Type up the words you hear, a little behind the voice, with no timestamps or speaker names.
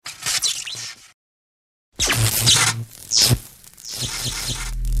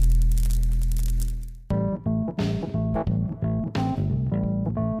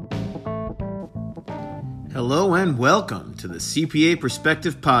Hello and welcome to the CPA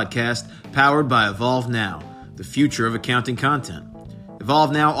Perspective Podcast, powered by Evolve Now, the future of accounting content.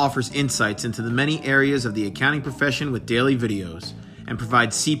 Evolve Now offers insights into the many areas of the accounting profession with daily videos and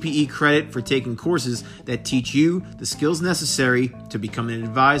provides CPE credit for taking courses that teach you the skills necessary to become an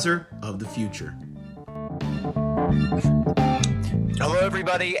advisor of the future. Hello,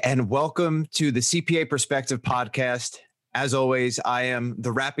 everybody, and welcome to the CPA Perspective Podcast. As always, I am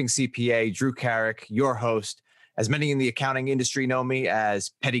the rapping CPA, Drew Carrick, your host. As many in the accounting industry know me as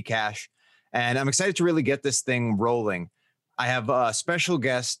Petty Cash, and I'm excited to really get this thing rolling. I have a special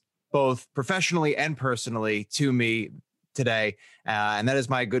guest, both professionally and personally, to me today, and that is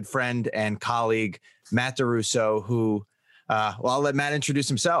my good friend and colleague, Matt DeRusso, who, I'll let Matt introduce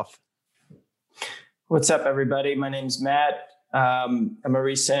himself. What's up, everybody? My name's Matt. I'm a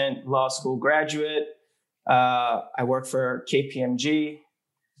recent law school graduate. I work for KPMG,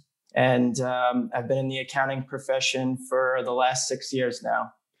 and I've been in the accounting profession for the last 6 years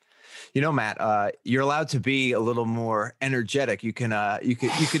now. You know, Matt, you're allowed to be a little more energetic. You don't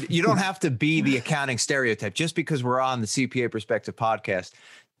have to be the accounting stereotype. Just because we're on the CPA Perspective Podcast,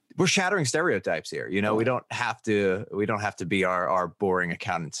 we're shattering stereotypes here. You know, we don't have to be our boring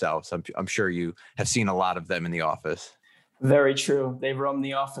accountant selves. I'm sure you have seen a lot of them in the office. Very true. They roam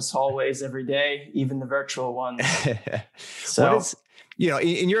the office hallways every day, even the virtual ones. So, what is,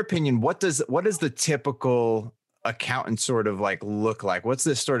 in your opinion, what does the typical accountant sort of like look like? What's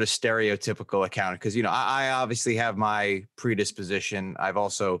this sort of stereotypical accountant? Because, I obviously have my predisposition. I've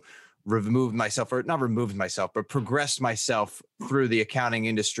also progressed myself through the accounting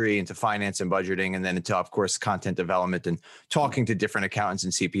industry into finance and budgeting, and then into, of course, content development and talking to different accountants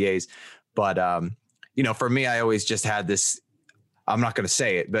and CPAs. But, for me, I always just had this, I'm not going to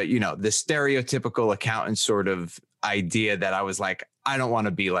say it, but, this stereotypical accountant sort of idea that I was like, I don't want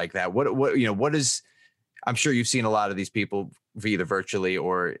to be like that. What is, I'm sure you've seen a lot of these people either virtually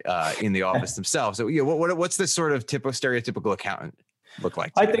or in the office themselves. So, what's this sort of stereotypical accountant look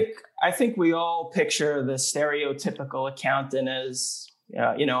like? I think we all picture the stereotypical accountant as,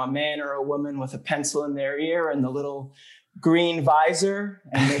 a man or a woman with a pencil in their ear and the little green visor,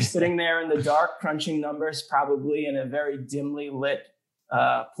 and they're sitting there in the dark crunching numbers, probably in a very dimly lit,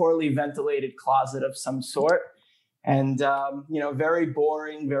 poorly ventilated closet of some sort. And, very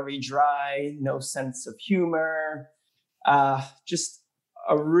boring, very dry, no sense of humor, just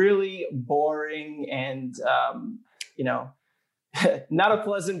a really boring and, not a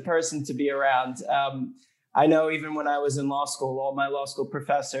pleasant person to be around. I know even when I was in law school, all my law school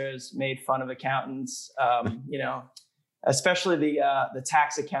professors made fun of accountants, especially the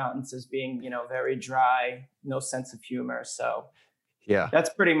tax accountants as being, very dry, no sense of humor. So yeah, that's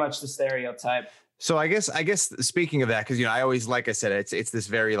pretty much the stereotype. So I guess speaking of that, because, I always, like I said, it's this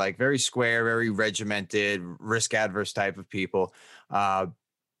very very square, very regimented, risk adverse type of people.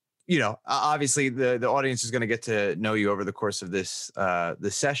 Obviously the audience is going to get to know you over the course of this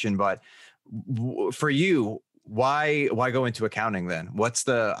session, but for you, why go into accounting then? What's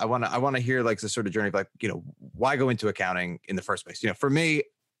I want to hear like the sort of journey of why go into accounting in the first place? For me,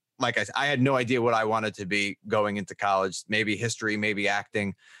 like I had no idea what I wanted to be going into college, maybe history, maybe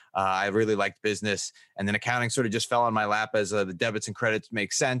acting. I really liked business, and then accounting sort of just fell on my lap as the debits and credits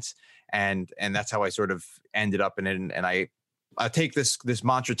make sense. And that's how I sort of ended up in it. And I take this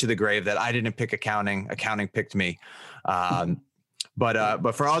mantra to the grave that I didn't pick accounting picked me.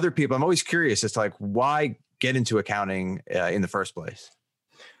 But for other people, I'm always curious as to why get into accounting in the first place.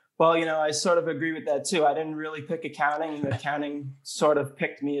 Well, I sort of agree with that too. I didn't really pick accounting. Accounting sort of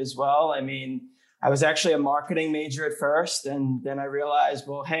picked me as well. I mean, I was actually a marketing major at first, and then I realized,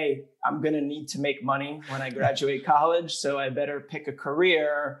 well, hey, I'm going to need to make money when I graduate college, so I better pick a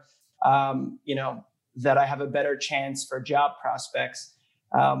career, that I have a better chance for job prospects.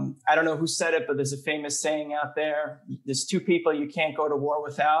 I don't know who said it, but there's a famous saying out there. There's two people you can't go to war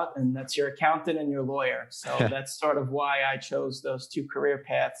without, and that's your accountant and your lawyer. So that's sort of why I chose those two career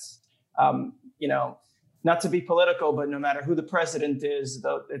paths. Not to be political, but no matter who the president is,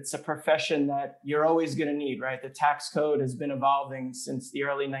 it's a profession that you're always going to need, right? The tax code has been evolving since the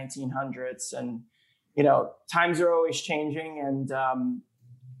early 1900s, and, times are always changing. And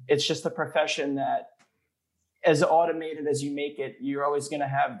it's just a profession that, as automated as you make it, you're always going to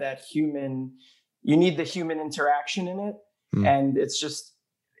have that you need the human interaction in it. And it's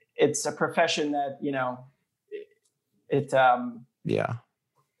a profession that,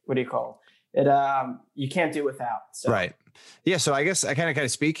 what do you call it? You can't do without. So. Right. Yeah. So I guess I kind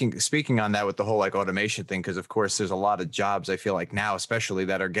of speaking on that with the whole like automation thing, because of course there's a lot of jobs I feel like now, especially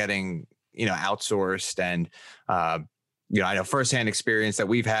that are getting, outsourced. And, I know firsthand experience that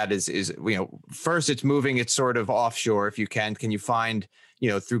we've had is, first it's moving, it's sort of offshore. If you can you find,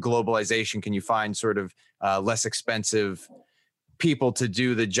 through globalization, can you find sort of less expensive people to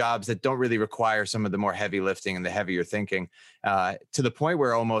do the jobs that don't really require some of the more heavy lifting and the heavier thinking, to the point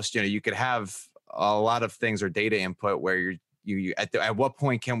where almost, you could have a lot of things or data input where you at what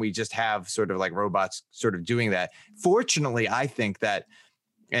point can we just have sort of like robots sort of doing that? Fortunately, I think that,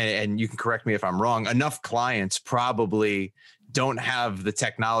 and you can correct me if I'm wrong, enough clients probably don't have the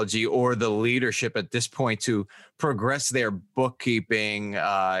technology or the leadership at this point to progress their bookkeeping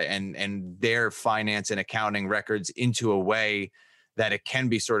and their finance and accounting records into a way that it can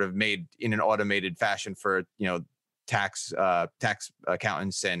be sort of made in an automated fashion for, tax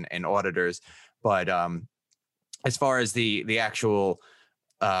accountants and auditors. But as far as the actual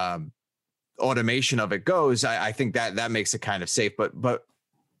automation of it goes, I think that makes it kind of safe. But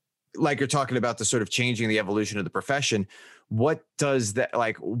like you're talking about the sort of changing the evolution of the profession, what does that,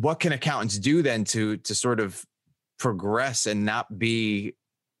 like, what can accountants do then to sort of progress and not be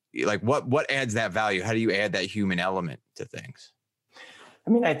like, what adds that value? How do you add that human element to things? I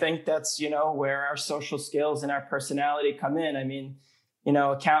mean, I think that's, where our social skills and our personality come in. I mean,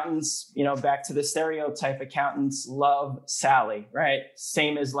 accountants, back to the stereotype, accountants love Sally, right?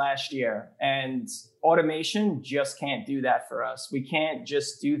 Same as last year. And automation just can't do that for us. We can't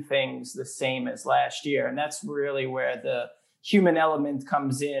just do things the same as last year. And that's really where the human element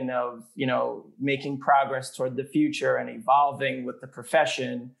comes in of, making progress toward the future and evolving with the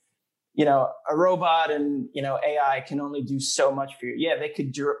profession. A robot and, AI can only do so much for you. Yeah, they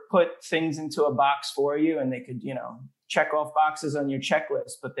could put things into a box for you and they could, check off boxes on your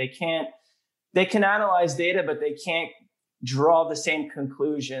checklist, but they can analyze data, but they can't draw the same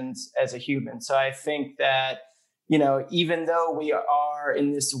conclusions as a human. So I think that, even though we are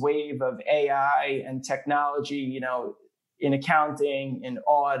in this wave of AI and technology, in accounting, in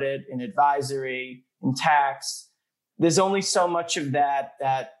audit, in advisory, in tax, there's only so much of that,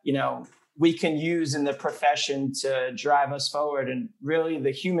 we can use in the profession to drive us forward. And really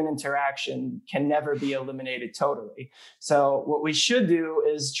the human interaction can never be eliminated totally. So what we should do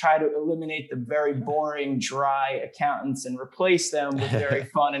is try to eliminate the very boring, dry accountants and replace them with very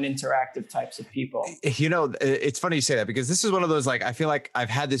fun and interactive types of people. It's funny you say that, because this is one of those, like, I feel like I've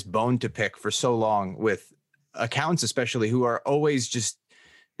had this bone to pick for so long with accountants, especially, who are always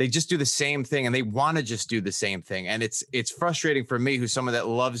they just do the same thing and they want to just do the same thing. And it's frustrating for me, who's someone that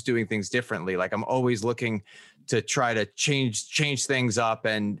loves doing things differently. Like, I'm always looking to try to change things up.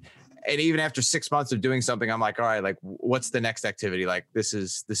 And even after 6 months of doing something, I'm like, all right, like, what's the next activity? Like, this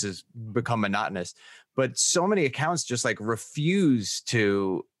is become monotonous. But so many accounts just like refuse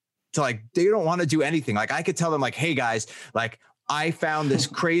to like, they don't want to do anything. Like, I could tell them like, hey guys, like, I found this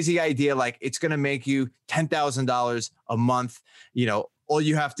crazy idea. Like, it's going to make you $10,000 a month. All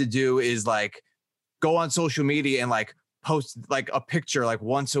you have to do is like go on social media and like post like a picture like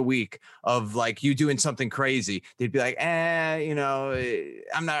once a week of like you doing something crazy. They'd be like, I'm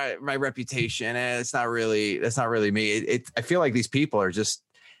not, my reputation, that's not really me. I feel like these people are just,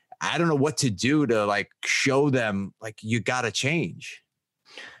 I don't know what to do to like show them like, you got to change.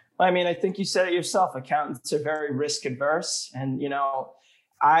 I mean, I think you said it yourself. Accountants are very risk adverse. And,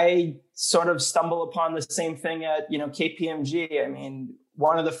 I sort of stumble upon the same thing at, KPMG. I mean,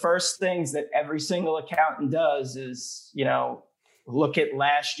 one of the first things that every single accountant does is, look at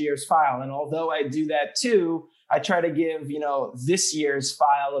last year's file. And although I do that too, I try to give, this year's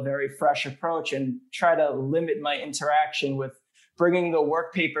file a very fresh approach and try to limit my interaction with bringing the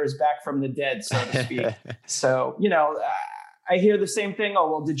work papers back from the dead, so to speak. So, I hear the same thing. Oh,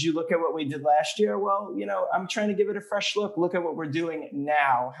 well, did you look at what we did last year? Well, I'm trying to give it a fresh look. Look at what we're doing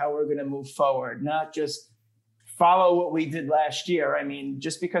now, how we're going to move forward, not just follow what we did last year. I mean,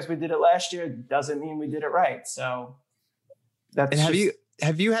 just because we did it last year doesn't mean we did it right. So that's. And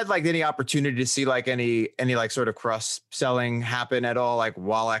have you had like any opportunity to see like any like sort of cross selling happen at all? Like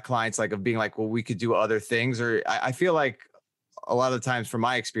while at clients, like of being like, well, we could do other things, or I feel like a lot of the times from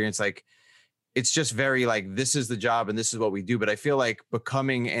my experience, like, it's just very like, this is the job and this is what we do. But I feel like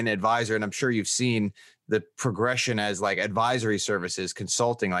becoming an advisor, and I'm sure you've seen the progression as like advisory services,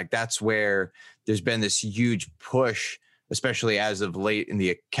 consulting, like that's where there's been this huge push, especially as of late in the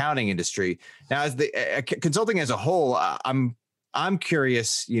accounting industry. Now, as the consulting as a whole, I'm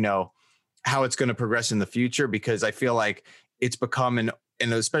curious, how it's going to progress in the future, because I feel like it's become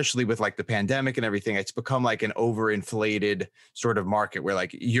and especially with like the pandemic and everything, it's become like an overinflated sort of market where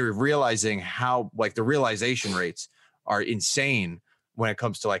like you're realizing how like the realization rates are insane when it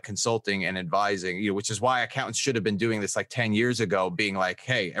comes to like consulting and advising, you know, which is why accountants should have been doing this like 10 years ago, being like,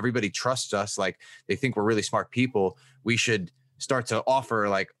 hey, everybody trusts us. Like they think we're really smart people. We should start to offer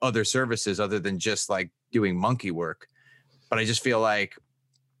like other services other than just like doing monkey work. But I just feel like,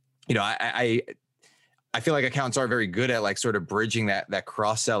 you know, I feel like accountants are very good at like sort of bridging that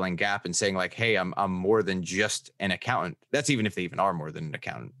cross-selling gap and saying like, hey, I'm more than just an accountant. That's even if they even are more than an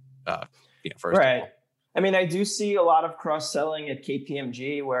accountant, first. Right. I mean, I do see a lot of cross-selling at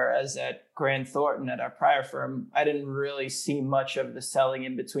KPMG, whereas at Grant Thornton, at our prior firm, I didn't really see much of the selling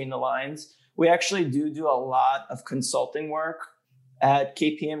in between the lines. We actually do a lot of consulting work at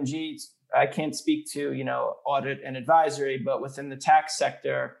KPMG. I can't speak to, audit and advisory, but within the tax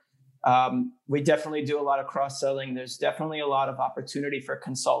sector, we definitely do a lot of cross-selling. There's definitely a lot of opportunity for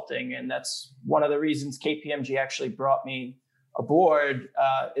consulting. And that's one of the reasons KPMG actually brought me aboard,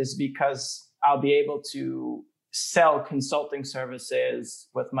 is because I'll be able to sell consulting services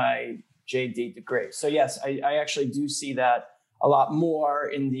with my JD degree. So yes, I actually do see that a lot more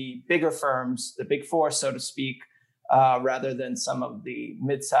in the bigger firms, the big four, so to speak, rather than some of the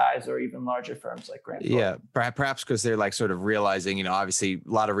mid-size or even larger firms like Grant Thornton. Yeah, perhaps because they're like sort of realizing, obviously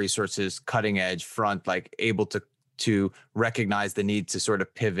a lot of resources, cutting edge front, like able to recognize the need to sort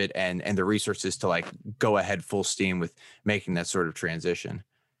of pivot and the resources to like go ahead full steam with making that sort of transition.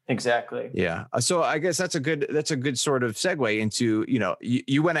 Exactly. Yeah. So I guess that's a good sort of segue into,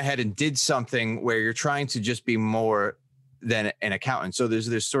 you went ahead and did something where you're trying to just be more than an accountant. So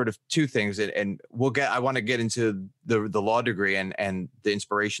there's sort of two things, and I want to get into the law degree and the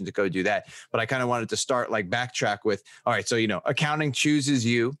inspiration to go do that. But I kind of wanted to start like backtrack with, all right, so, accounting chooses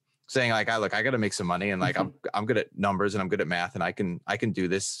you, saying like, I got to make some money, and like, I'm good at numbers and I'm good at math, and I can do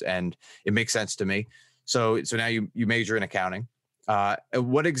this, and it makes sense to me. So now you major in accounting.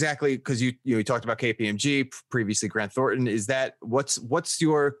 What exactly, because you talked about KPMG, previously Grant Thornton, is that what was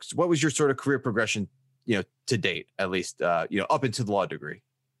your sort of career progression, to date, at least, up into the law degree?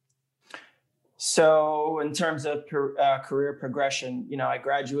 So in terms of career progression, I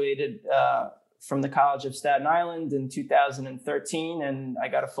graduated from the College of Staten Island in 2013, and I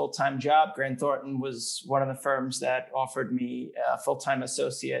got a full-time job. Grant Thornton was one of the firms that offered me a full-time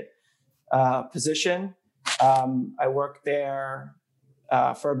associate position. I worked there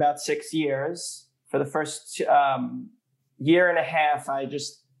for about 6 years. For the first year and a half, I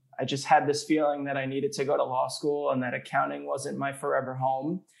just had this feeling that I needed to go to law school and that accounting wasn't my forever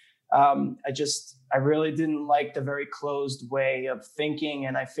home. I really didn't like the very closed way of thinking.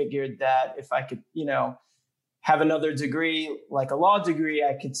 And I figured that if I could, have another degree, like a law degree,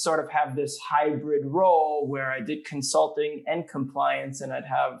 I could sort of have this hybrid role where I did consulting and compliance, and I'd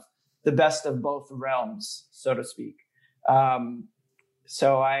have the best of both realms, so to speak.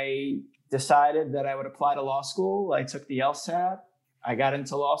 So I decided that I would apply to law school. I took the LSAT. I got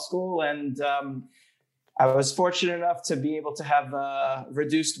into law school, and I was fortunate enough to be able to have a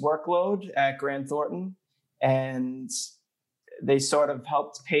reduced workload at Grant Thornton, and they sort of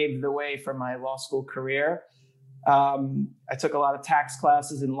helped pave the way for my law school career. I took a lot of tax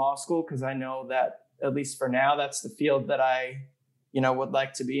classes in law school because I know that, at least for now, that's the field that I would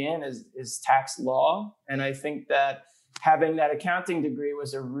like to be in is tax law. And I think that having that accounting degree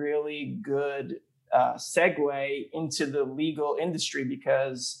was a really good segue into the legal industry,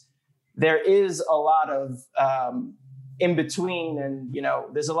 because there is a lot of in between, and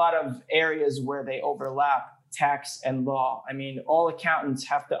there's a lot of areas where they overlap, tax and law. I mean, all accountants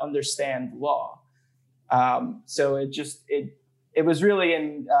have to understand law. So it was really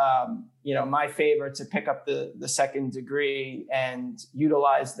in my favor to pick up the second degree and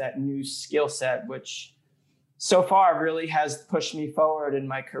utilize that new skill set, which so far really has pushed me forward in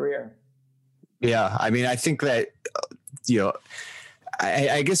my career. Yeah, I mean, I think that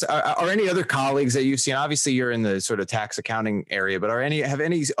I guess are any other colleagues that you've seen? Obviously, you're in the sort of tax accounting area, but have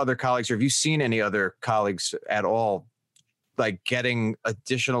any other colleagues, or have you seen any other colleagues at all, like getting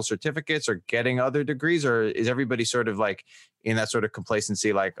additional certificates or getting other degrees, or is everybody sort of like in that sort of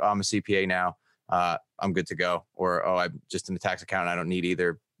complacency, like, oh, I'm a CPA now, I'm good to go, or I'm just in the tax accountant, I don't need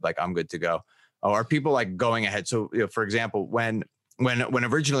either, like I'm good to go? Or are people like going ahead? So, for example, when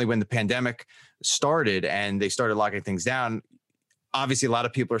originally when the pandemic started and they started locking things down, obviously a lot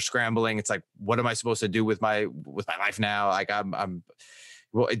of people are scrambling. It's like, what am I supposed to do with my life now? Like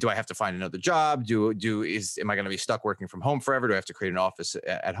well, do I have to find another job? Am I going to be stuck working from home forever? Do I have to create an office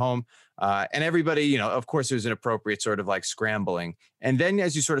at home? And everybody, of course, there's an appropriate sort of like scrambling. And then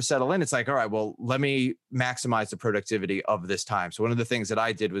as you sort of settle in, it's like, all right, well, let me maximize the productivity of this time. So one of the things that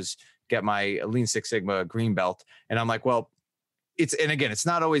I did was get my Lean Six Sigma green belt. And I'm like, well, and again, it's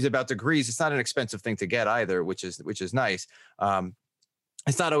not always about degrees. It's not an expensive thing to get either, which is nice.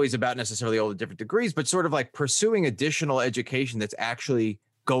 It's not always about necessarily all the different degrees, but sort of like pursuing additional education that's actually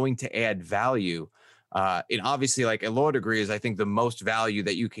going to add value. And obviously, like a law degree is, I think, the most value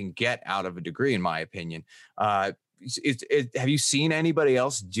that you can get out of a degree, in my opinion. Have you seen anybody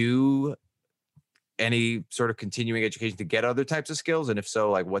else do any sort of continuing education to get other types of skills? And if so,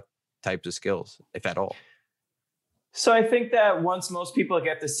 like what types of skills, if at all? So I think that once most people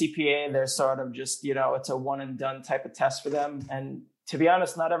get the CPA, they're sort of just, it's a one and done type of test for them. And to be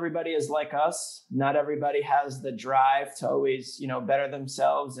honest, not everybody is like us. Not everybody has the drive to always, better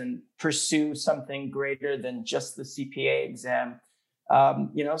themselves and pursue something greater than just the CPA exam.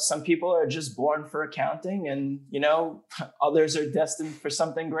 Some people are just born for accounting and, others are destined for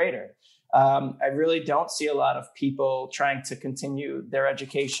something greater. I really don't see a lot of people trying to continue their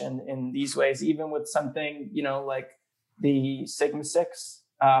education in these ways, even with something, like the Sigma 6,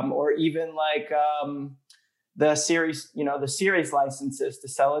 or even like the series licenses to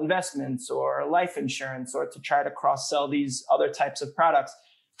sell investments or life insurance, or to try to cross-sell these other types of products.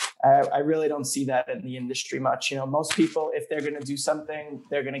 I really don't see that in the industry much. Most people, if they're going to do something,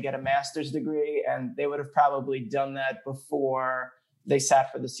 they're going to get a master's degree, and they would have probably done that before they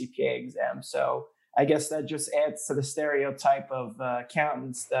sat for the CPA exam. So I guess that just adds to the stereotype of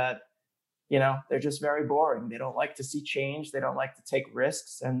accountants that, they're just very boring. They don't like to see change. They don't like to take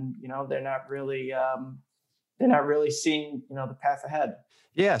risks, and, they're not really seeing, the path ahead.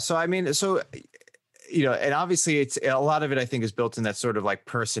 Yeah. So, I mean, and obviously it's a lot of it, I think, is built in that sort of like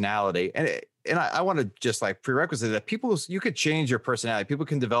personality. And I want to just like prerequisite that you could change your personality. People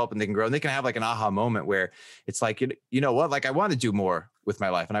can develop and they can grow, and they can have like an aha moment where it's like, you know what, like I want to do more with my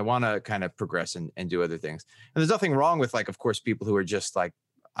life and I want to kind of progress and do other things. And there's nothing wrong with, like, of course, people who are just like,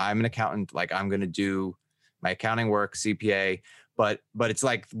 I'm an accountant, like I'm going to do my accounting work, CPA, but it's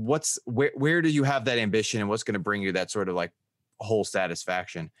like, where do you have that ambition and what's going to bring you that sort of like whole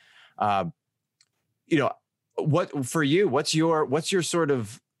satisfaction? What for you, what's your sort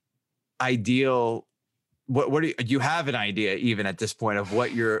of ideal, what do you have an idea even at this point of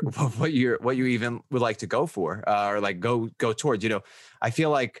what you even would like to go for, or like go towards? I feel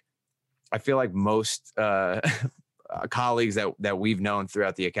like most colleagues that we've known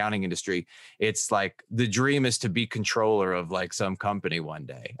throughout the accounting industry, it's like the dream is to be controller of like some company one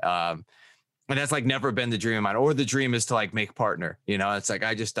day. And that's like never been the dream of mine, or the dream is to like make partner. It's like,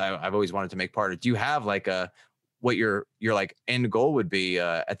 I've always wanted to make partner. Do you have like what your like end goal would be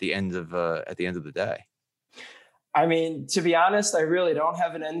at the end of the day? I mean, to be honest, I really don't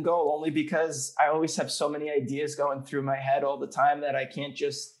have an end goal, only because I always have so many ideas going through my head all the time that I can't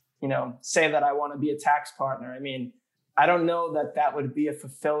just, say that I want to be a tax partner. I mean, I don't know that would be a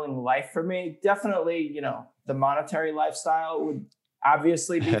fulfilling life for me. Definitely, the monetary lifestyle would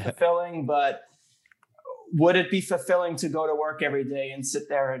obviously be fulfilling, but would it be fulfilling to go to work every day and sit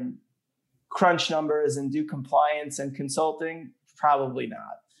there and crunch numbers and do compliance and consulting? Probably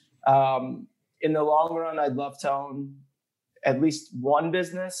not. In the long run, I'd love to own at least one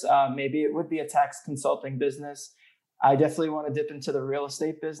business. Maybe it would be a tax consulting business. I definitely want to dip into the real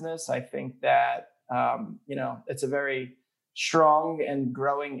estate business. I think that, it's a very strong and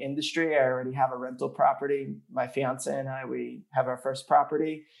growing industry. I already have a rental property. My fiance and I, we have our first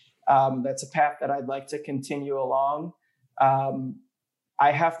property. That's a path that I'd like to continue along.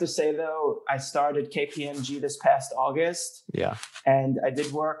 I have to say, though, I started KPMG this past August. Yeah. And I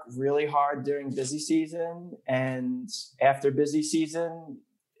did work really hard during busy season. And after busy season,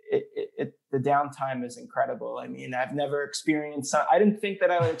 the downtime is incredible. I mean, I've never experienced, I didn't think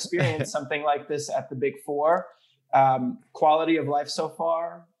that I would experience something like this at the Big Four. Quality of life so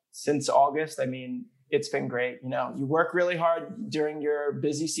far since August, I mean, it's been great. You work really hard during your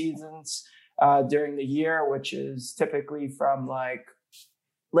busy seasons during the year, which is typically from like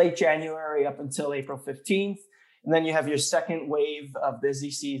late January up until April 15th. And then you have your second wave of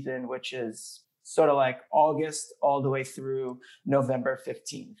busy season, which is sort of like August all the way through November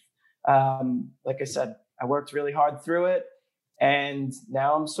 15th. Like I said, I worked really hard through it. And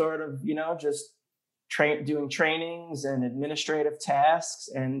now I'm sort of, just doing trainings and administrative tasks,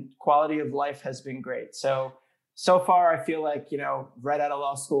 and quality of life has been great. So far, I feel like, right out of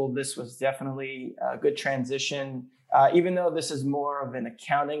law school, this was definitely a good transition. Even though this is more of an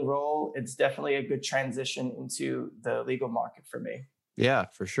accounting role, it's definitely a good transition into the legal market for me. Yeah,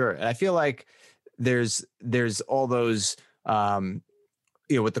 for sure. And I feel like there's all those,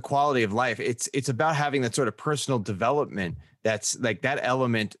 with the quality of life, it's about having that sort of personal development. That's like that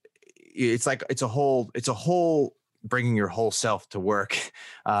element. It's like, it's a whole bringing your whole self to work,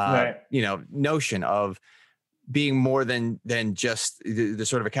 right. Notion of being more than just the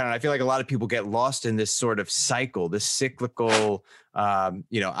sort of accountant. I feel like a lot of people get lost in this sort of cycle, this cyclical,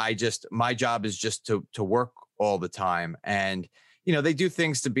 my job is just to work all the time. And, they do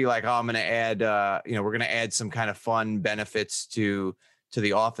things to be like, oh, I'm going to add, we're going to add some kind of fun benefits to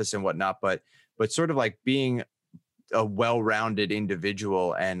the office and whatnot. But sort of like being a well-rounded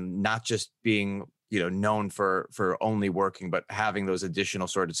individual and not just being, known for only working, but having those additional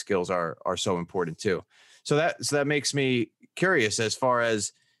sort of skills are so important too. So that makes me curious as far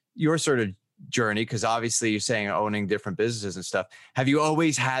as your sort of journey, because obviously you're saying owning different businesses and stuff. Have you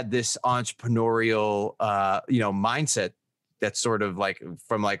always had this entrepreneurial, mindset that's sort of like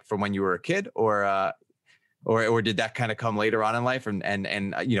from when you were a kid, or did that kind of come later on in life?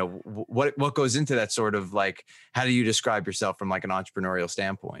 And what goes into that sort of like, how do you describe yourself from like an entrepreneurial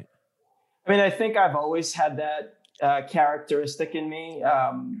standpoint? I mean, I think I've always had that characteristic in me.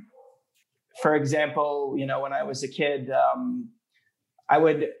 For example, when I was a kid, I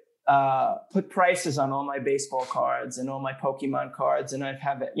would put prices on all my baseball cards and all my Pokemon cards, and I'd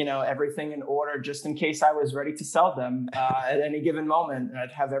have everything in order just in case I was ready to sell them at any given moment.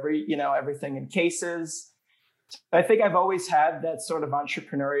 I'd have everything in cases. I think I've always had that sort of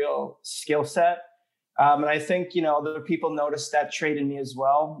entrepreneurial skill set. And I think, other people noticed that trait in me as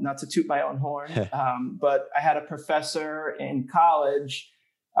well, not to toot my own horn. But I had a professor in college.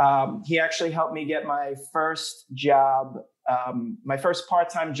 He actually helped me get my first job, my first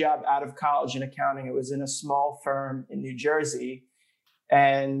part-time job out of college in accounting. It was in a small firm in New Jersey.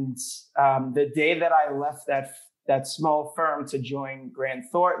 And the day that I left that small firm to join Grant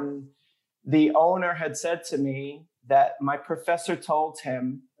Thornton, the owner had said to me that my professor told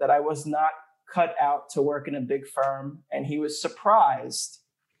him that I was not cut out to work in a big firm. And he was surprised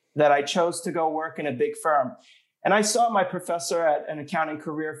that I chose to go work in a big firm. And I saw my professor at an accounting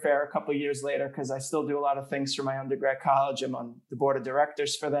career fair a couple of years later, because I still do a lot of things for my undergrad college. I'm on the board of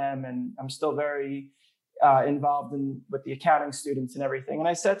directors for them, and I'm still very involved with the accounting students and everything. And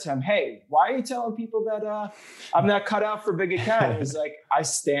I said to him, hey, why are you telling people that I'm not cut out for big accounting? He was like, I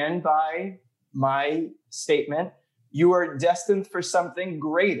stand by my statement. You are destined for something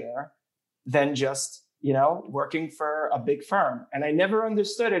greater than just, working for a big firm. And I never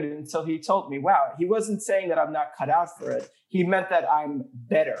understood it until he told me, wow, he wasn't saying that I'm not cut out for it. He meant that I'm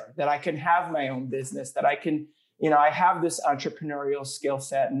better, that I can have my own business, that I can, I have this entrepreneurial skill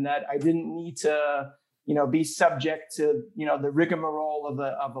set, and that I didn't need to, be subject to, the rigmarole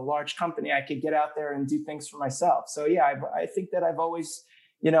of a large company. I could get out there and do things for myself. So yeah, I think that I've always,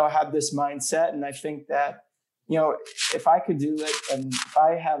 had this mindset. And I think that, if I could do it, and if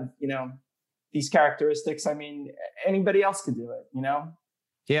I have, these characteristics, I mean, anybody else could do it,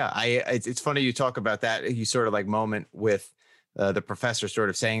 Yeah, it's funny you talk about that. You sort of like moment with the professor sort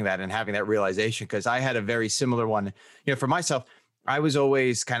of saying that and having that realization, because I had a very similar one. For myself, I was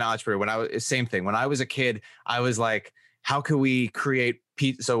always kind of entrepreneur. Same thing. When I was a kid, I was like, how can we create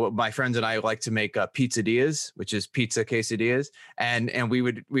pizza? So my friends and I like to make pizzadillas, which is pizza quesadillas. And we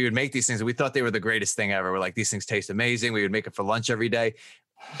would make these things, and we thought they were the greatest thing ever. We're like, these things taste amazing. We would make it for lunch every day.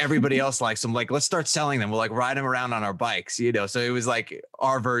 Everybody else likes them. Like, let's start selling them. We'll like ride them around on our bikes, So it was like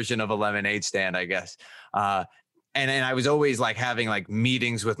our version of a lemonade stand, I guess. And I was always like having like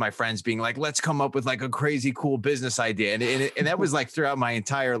meetings with my friends being like, let's come up with like a crazy cool business idea. And that was like throughout my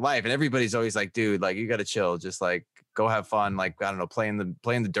entire life. And everybody's always like, dude, like you got to chill. Just like go have fun. Like, I don't know, play in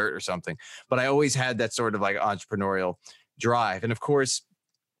the dirt or something. But I always had that sort of like entrepreneurial drive. And of course,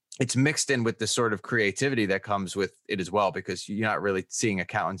 it's mixed in with the sort of creativity that comes with it as well, because you're not really seeing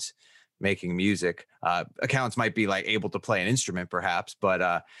accountants making music. Accountants might be like able to play an instrument perhaps,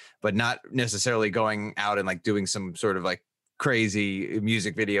 but not necessarily going out and like doing some sort of like crazy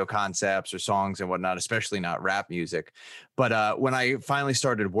music video concepts or songs and whatnot, especially not rap music. But when I finally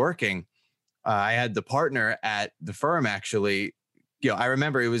started working, I had the partner at the firm actually. I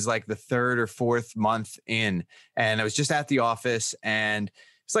remember it was like the third or fourth month in, and I was just at the office, and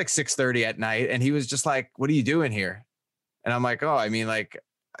it's like 6:30 at night, and he was just like, "What are you doing here?" And I'm like, "Oh, I mean, like,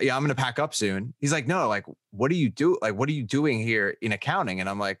 yeah, I'm gonna pack up soon." He's like, "No, like, what do you do? Like, what are you doing here in accounting?" And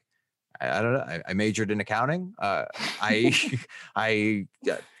I'm like, "I don't know. I majored in accounting. I'm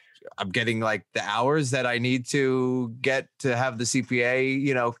getting like the hours that I need to get to have the CPA,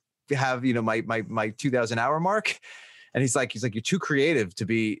 have my 2,000 hour mark." And he's like, you're too creative to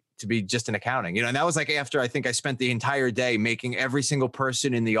be just in accounting, And that was like after I think I spent the entire day making every single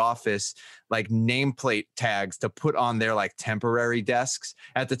person in the office like nameplate tags to put on their like temporary desks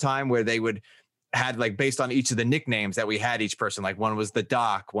at the time, where they had like based on each of the nicknames that we had each person, like one was the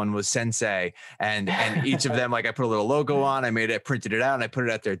doc, one was sensei, and each of them, like I put a little logo on, I printed it out, and I put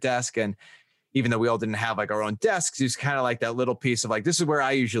it at their desk. And even though we all didn't have like our own desks, it was kind of like that little piece of like, this is where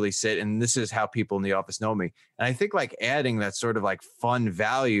I usually sit and this is how people in the office know me. And I think like adding that sort of like fun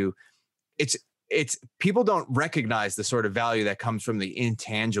value, it's people don't recognize the sort of value that comes from the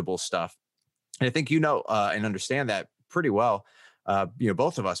intangible stuff. And I think, and understand that pretty well,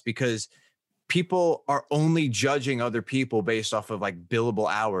 both of us, because people are only judging other people based off of like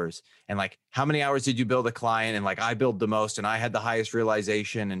billable hours and like how many hours did you build a client, and like I build the most and I had the highest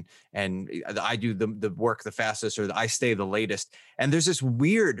realization and I do the work the fastest, or I stay the latest. And there's this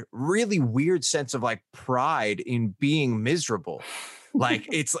really weird sense of like pride in being miserable. Like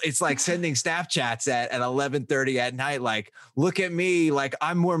it's like sending Snapchats at 11:30 at night. Like, look at me, like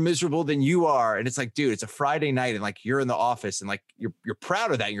I'm more miserable than you are. And it's like, dude, it's a Friday night and like you're in the office and like you're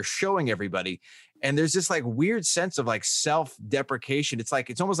proud of that. You're showing everybody. And there's this like weird sense of like self-deprecation. It's like,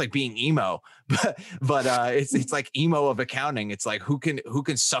 it's almost like being emo, but it's like emo of accounting. It's like who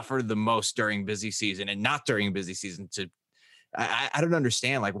can suffer the most during busy season and not during busy season. I don't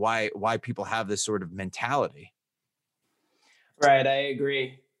understand like why people have this sort of mentality. Right, I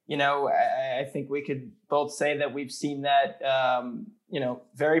agree. I think we could both say that we've seen that,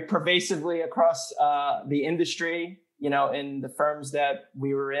 very pervasively across the industry, in the firms that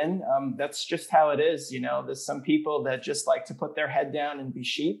we were in. That's just how it is. There's some people that just like to put their head down and be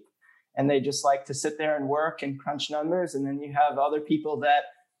sheep, and they just like to sit there and work and crunch numbers. And then you have other people that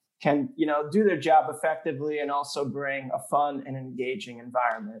can, do their job effectively and also bring a fun and engaging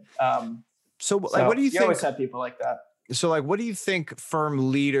environment. So what do you think? You always have people like that. So like, what do you think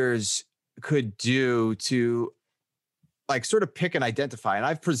firm leaders could do to like sort of pick and identify? And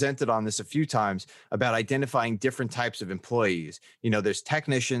I've presented on this a few times about identifying different types of employees. There's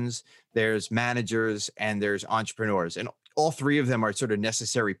technicians, there's managers, and there's entrepreneurs. And all three of them are sort of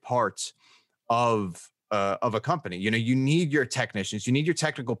necessary parts of a company. You need your technicians, you need your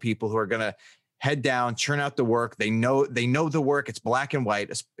technical people who are going to head down, churn out the work. They know the work. It's black and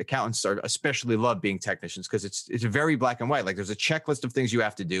white. Accountants especially love being technicians because it's very black and white. Like there's a checklist of things you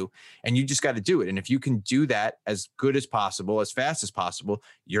have to do and you just got to do it. And if you can do that as good as possible, as fast as possible,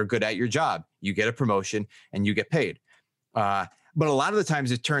 you're good at your job. You get a promotion and you get paid. But a lot of the times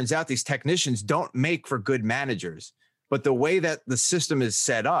it turns out these technicians don't make for good managers. But the way that the system is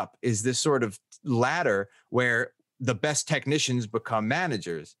set up is this sort of ladder where the best technicians become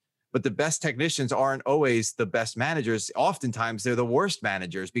managers. But the best technicians aren't always the best managers. Oftentimes they're the worst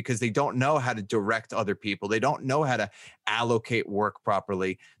managers because they don't know how to direct other people. They don't know how to allocate work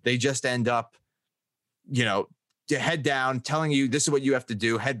properly. They just end up, to head down, telling you this is what you have to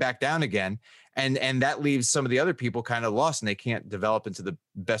do, head back down again. And that leaves some of the other people kind of lost and they can't develop into the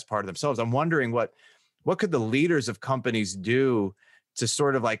best part of themselves. I'm wondering what could the leaders of companies do to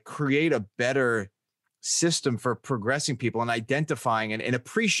sort of like create a better system for progressing people and identifying and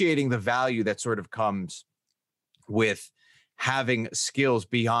appreciating the value that sort of comes with having skills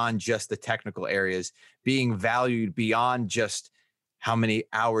beyond just the technical areas, being valued beyond just how many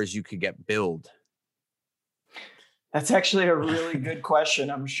hours you could get billed? That's actually a really good question.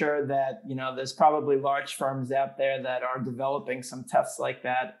 I'm sure that, there's probably large firms out there that are developing some tests like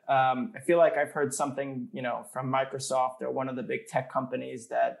that. I feel like I've heard something, from Microsoft or one of the big tech companies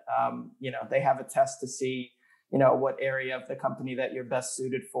that, they have a test to see, what area of the company that you're best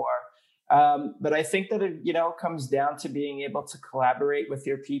suited for. But I think that it, comes down to being able to collaborate with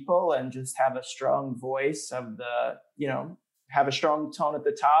your people and just have a strong voice of have a strong tone at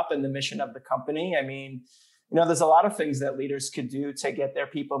the top and the mission of the company. I mean, there's a lot of things that leaders could do to get their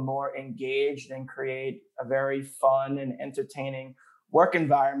people more engaged and create a very fun and entertaining work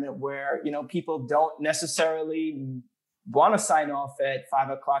environment where, people don't necessarily want to sign off at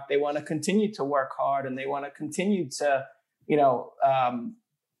 5:00. They want to continue to work hard and they want to continue to,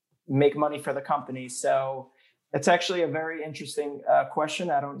 make money for the company. So it's actually a very interesting question.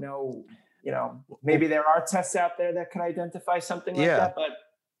 I don't know, maybe there are tests out there that can identify something like that, but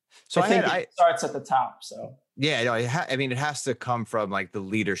so I think it starts at the top. So yeah, it has to come from like the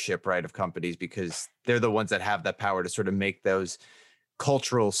leadership, right, of companies, because they're the ones that have that power to sort of make those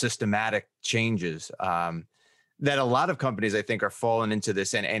cultural, systematic changes. That a lot of companies, I think, are falling into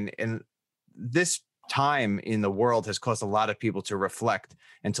this, and this time in the world has caused a lot of people to reflect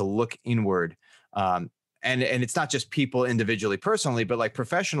and to look inward. And it's not just people individually, personally, but like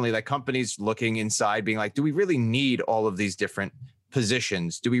professionally, like companies looking inside, being like, do we really need all of these different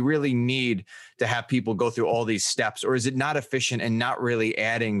positions? Do we really need to have people go through all these steps, or is it not efficient and not really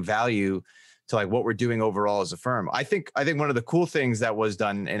adding value to like what we're doing overall as a firm? I think one of the cool things that was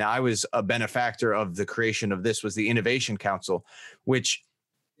done, and I was a benefactor of the creation of this, was the Innovation Council, which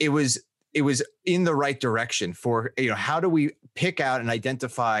it was in the right direction for, how do we pick out and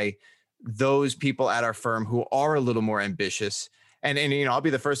identify those people at our firm who are a little more ambitious. And I'll be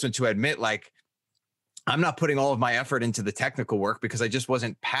the first one to admit, like, I'm not putting all of my effort into the technical work because I just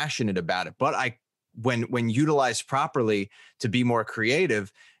wasn't passionate about it. But when utilized properly to be more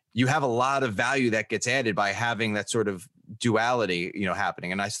creative, you have a lot of value that gets added by having that sort of duality,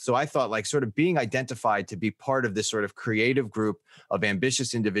 happening. And so I thought, like, sort of being identified to be part of this sort of creative group of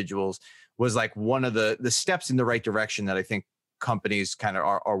ambitious individuals was like one of the steps in the right direction that I think companies kind of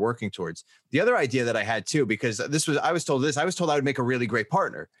are working towards. The other idea that I had too, because I was told I would make a really great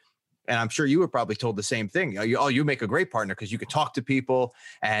partner. And I'm sure you were probably told the same thing. You make a great partner because you could talk to people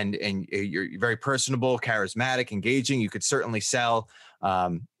and you're very personable, charismatic, engaging. You could certainly sell.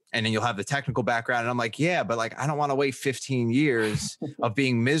 And then you'll have the technical background. And I'm like, yeah, but like, I don't want to wait 15 years of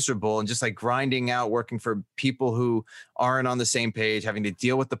being miserable and just like grinding out, working for people who aren't on the same page, having to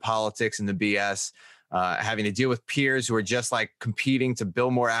deal with the politics and the BS, having to deal with peers who are just like competing to bill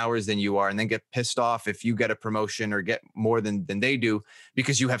more hours than you are, and then get pissed off if you get a promotion or get more than they do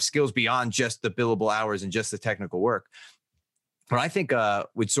because you have skills beyond just the billable hours and just the technical work. What I think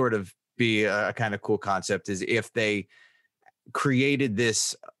would sort of be a kind of cool concept is if they created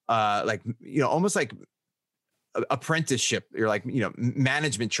this almost like apprenticeship, or like,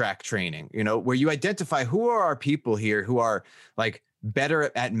 management track training, where you identify who are our people here who are like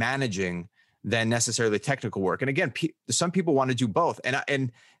better at managing than necessarily technical work. And again, some people want to do both. And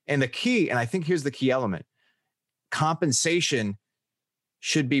the key, and I think here's the key element: compensation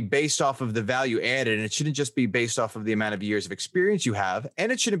should be based off of the value added, and it shouldn't just be based off of the amount of years of experience you have,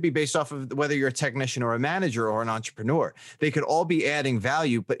 and it shouldn't be based off of whether you're a technician or a manager or an entrepreneur. They could all be adding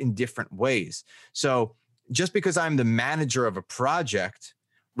value, but in different ways. So just because I'm the manager of a project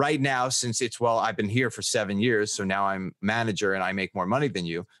right now, since I've been here for 7 years, so now I'm manager and I make more money than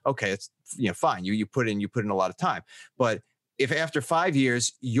you. Okay, it's fine. You put in a lot of time. But if after 5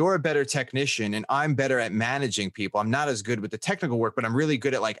 years, you're a better technician and I'm better at managing people, I'm not as good with the technical work, but I'm really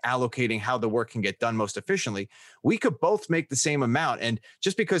good at like allocating how the work can get done most efficiently, we could both make the same amount. And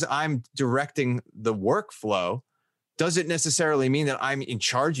just because I'm directing the workflow doesn't necessarily mean that I'm in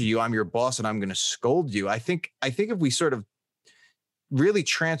charge of you. I'm your boss and I'm going to scold you. I think if we sort of really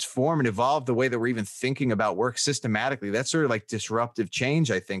transform and evolve the way that we're even thinking about work systematically, that sort of like disruptive change,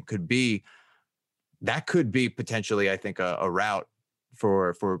 I think could be potentially, I think, a route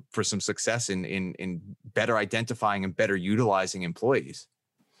for some success in better identifying and better utilizing employees.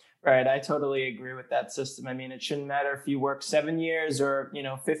 Right. I totally agree with that system. I mean, it shouldn't matter if you work 7 years or,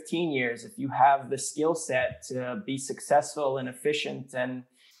 15 years. If you have the skill set to be successful and efficient and,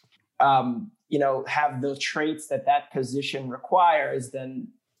 have the traits that position requires, then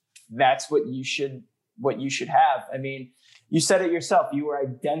that's what you should have. I mean, you said it yourself. You were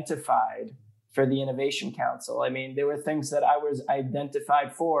identified for the Innovation Council. I mean, there were things that I was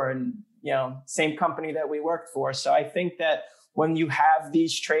identified for, and, same company that we worked for. So I think that when you have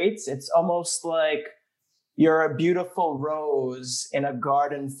these traits, it's almost like you're a beautiful rose in a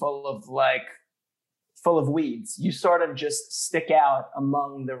garden full of weeds. You sort of just stick out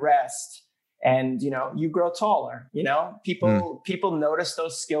among the rest, and, you grow taller. People notice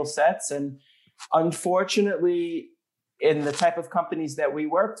those skill sets. And unfortunately, in the type of companies that we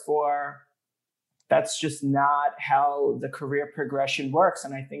worked for, that's just not how the career progression works.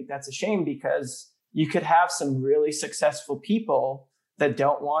 And I think that's a shame, because you could have some really successful people that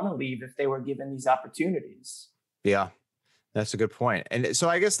don't want to leave if they were given these opportunities. Yeah, that's a good point. And so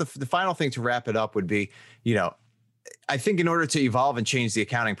I guess the final thing to wrap it up would be, I think in order to evolve and change the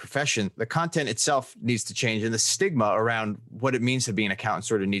accounting profession, the content itself needs to change, and the stigma around what it means to be an accountant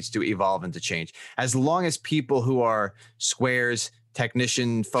sort of needs to evolve and to change. As long as people who are squares,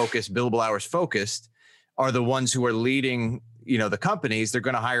 technician focused, billable hours focused are the ones who are leading, the companies, they're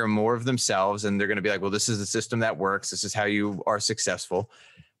going to hire more of themselves, and they're going to be like, well, this is the system that works. This is how you are successful.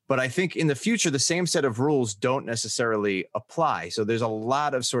 But I think in the future, the same set of rules don't necessarily apply. So there's a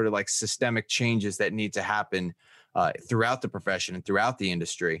lot of sort of like systemic changes that need to happen throughout the profession and throughout the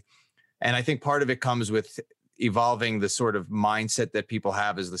industry. And I think part of it comes with evolving the sort of mindset that people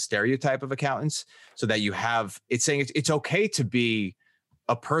have as the stereotype of accountants, so that it's saying it's okay to be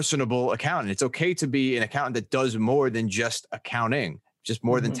a personable accountant. It's okay to be an accountant that does more than just accounting, just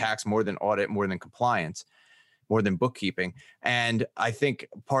more than tax, more than audit, more than compliance, more than bookkeeping. And I think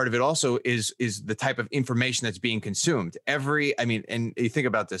part of it also is the type of information that's being consumed. And you think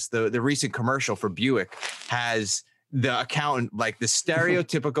about this, the recent commercial for Buick has the accountant, like the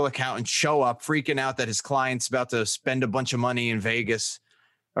stereotypical accountant, show up freaking out that his client's about to spend a bunch of money in Vegas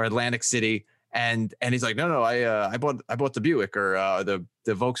or Atlantic City. And he's like, no, I bought the Buick or the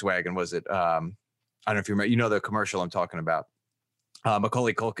Volkswagen, was it? I don't know if you remember, the commercial I'm talking about.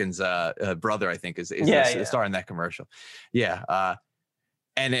 Macaulay Culkin's brother, I think, is the star in that commercial. Yeah.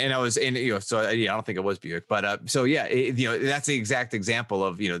 And I was in, so I don't think it was Buick, but so yeah, that's the exact example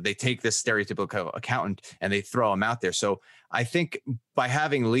of, they take this stereotypical accountant and they throw him out there. So I think by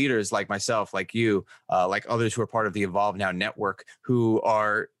having leaders like myself, like you, like others who are part of the Evolve Now network, who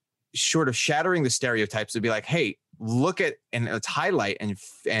are sort of shattering the stereotypes, to be like, hey, look at and let's highlight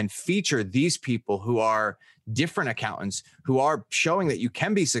and feature these people who are different accountants, who are showing that you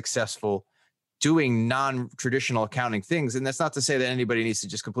can be successful doing non-traditional accounting things. And that's not to say that anybody needs to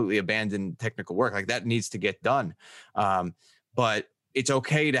just completely abandon technical work. Like, that needs to get done. But it's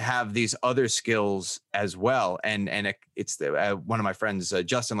okay to have these other skills as well. And it's one of my friends,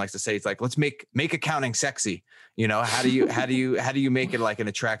 Justin, likes to say, it's like, let's make accounting sexy. How do you make it like an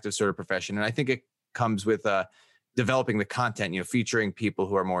attractive sort of profession? And I think it comes with developing the content, featuring people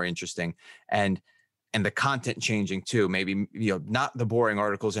who are more interesting, and the content changing too. Maybe, not the boring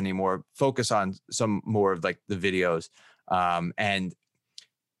articles anymore, focus on some more of like the videos, and,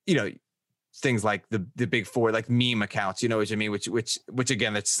 things like the big four, like meme accounts, what I mean? Which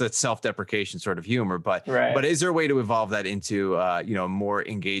again, that's self-deprecation sort of humor, but is there a way to evolve that into, more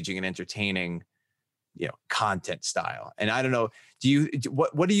engaging and entertaining, content style? And I don't know,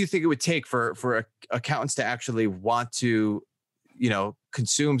 what do you think it would take for accountants to actually want to,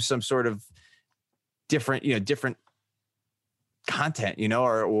 consume some sort of different content,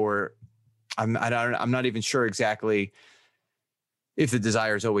 or I'm not even sure exactly if the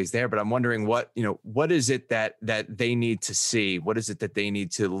desire is always there, but I'm wondering what is it that they need to see? What is it that they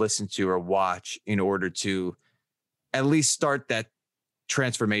need to listen to or watch in order to at least start that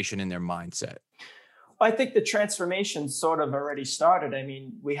transformation in their mindset? I think the transformation sort of already started. I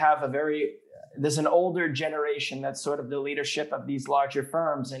mean, we have there's an older generation that's sort of the leadership of these larger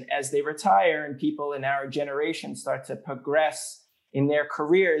firms. And as they retire and people in our generation start to progress in their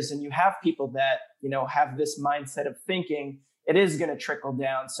careers, and you have people that, have this mindset of thinking, it is going to trickle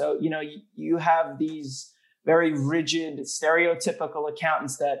down. So, you have these very rigid, stereotypical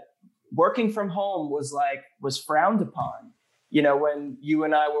accountants that working from home was frowned upon. When you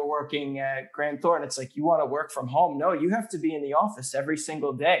and I were working at Grant Thornton, it's like, you want to work from home? No, you have to be in the office every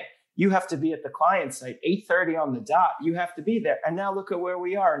single day. You have to be at the client site, 8:30 on the dot. You have to be there. And now look at where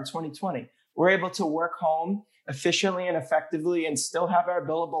we are in 2020. We're able to work home efficiently and effectively and still have our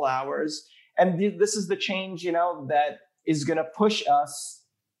billable hours. And this is the change, that is going to push us,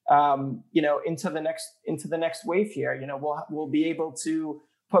 into the next wave here. We'll be able to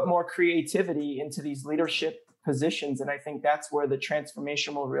put more creativity into these leadership positions. And I think that's where the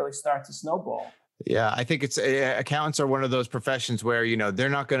transformation will really start to snowball. Yeah, I think it's accountants are one of those professions where, they're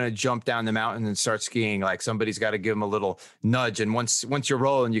not going to jump down the mountain and start skiing. Like, somebody's got to give them a little nudge. And once you're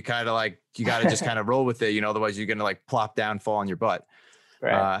rolling, you kind of you got to just kind of roll with it. Otherwise you're going to plop down, fall on your butt.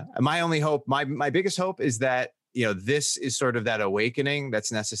 Right. My only hope, my biggest hope is that, this is sort of that awakening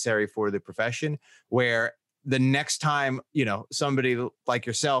that's necessary for the profession, where the next time, somebody like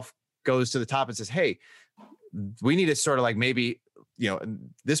yourself goes to the top and says, hey, we need to sort of maybe,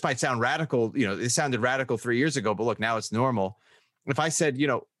 this might sound radical, it sounded radical 3 years ago, but look, now it's normal. If I said,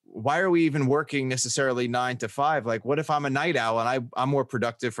 why are we even working necessarily 9 to 5? Like, what if I'm a night owl and I'm more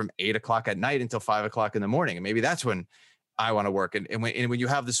productive from 8 o'clock at night until 5 o'clock in the morning? And maybe that's when I want to work. And when you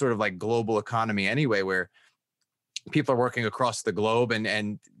have this sort of global economy anyway, where people are working across the globe,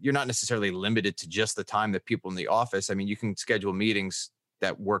 and you're not necessarily limited to just the time that people in the office. I mean, you can schedule meetings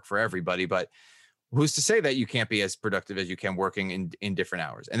that work for everybody, but who's to say that you can't be as productive as you can working in different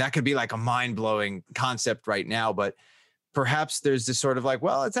hours? And that could be a mind-blowing concept right now, but perhaps there's this sort of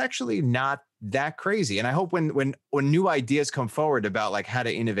well, it's actually not that crazy. And I hope when new ideas come forward about how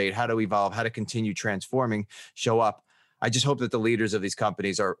to innovate, how to evolve, how to continue transforming, show up, I just hope that the leaders of these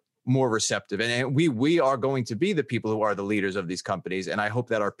companies are more receptive. And we are going to be the people who are the leaders of these companies. And I hope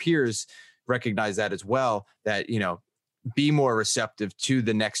that our peers recognize that as well, that, be more receptive to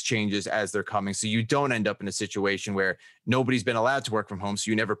the next changes as they're coming. So you don't end up in a situation where nobody's been allowed to work from home. So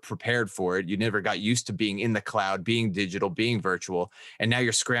you never prepared for it. You never got used to being in the cloud, being digital, being virtual. And now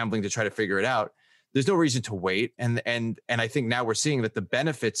you're scrambling to try to figure it out. There's no reason to wait. And I think now we're seeing that the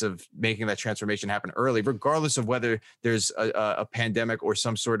benefits of making that transformation happen early, regardless of whether there's a pandemic or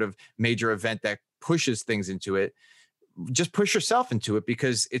some sort of major event that pushes things into it, just push yourself into it,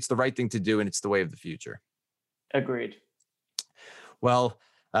 because it's the right thing to do and it's the way of the future. Agreed. Well,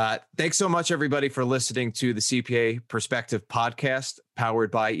 thanks so much, everybody, for listening to the CPA Perspective podcast,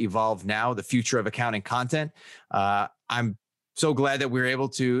 powered by Evolve Now, the future of accounting content. I'm so glad that we were able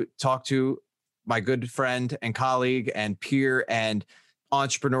to talk to my good friend and colleague and peer and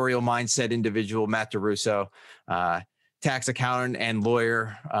entrepreneurial mindset individual, Matt DeRusso. tax accountant and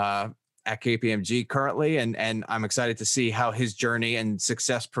lawyer at KPMG currently, and I'm excited to see how his journey and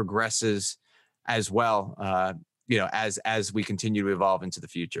success progresses as well, as we continue to evolve into the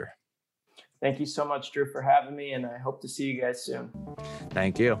future. Thank you so much, Drew, for having me, and I hope to see you guys soon.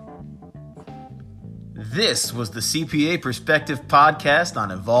 Thank you. This was the CPA Perspective Podcast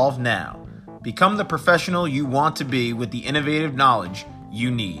on Evolve Now. Become the professional you want to be with the innovative knowledge you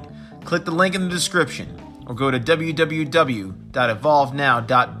need. Click the link in the description or go to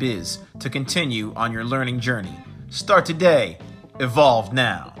www.evolvenow.biz to continue on your learning journey. Start today. Evolve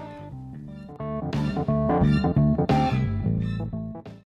now.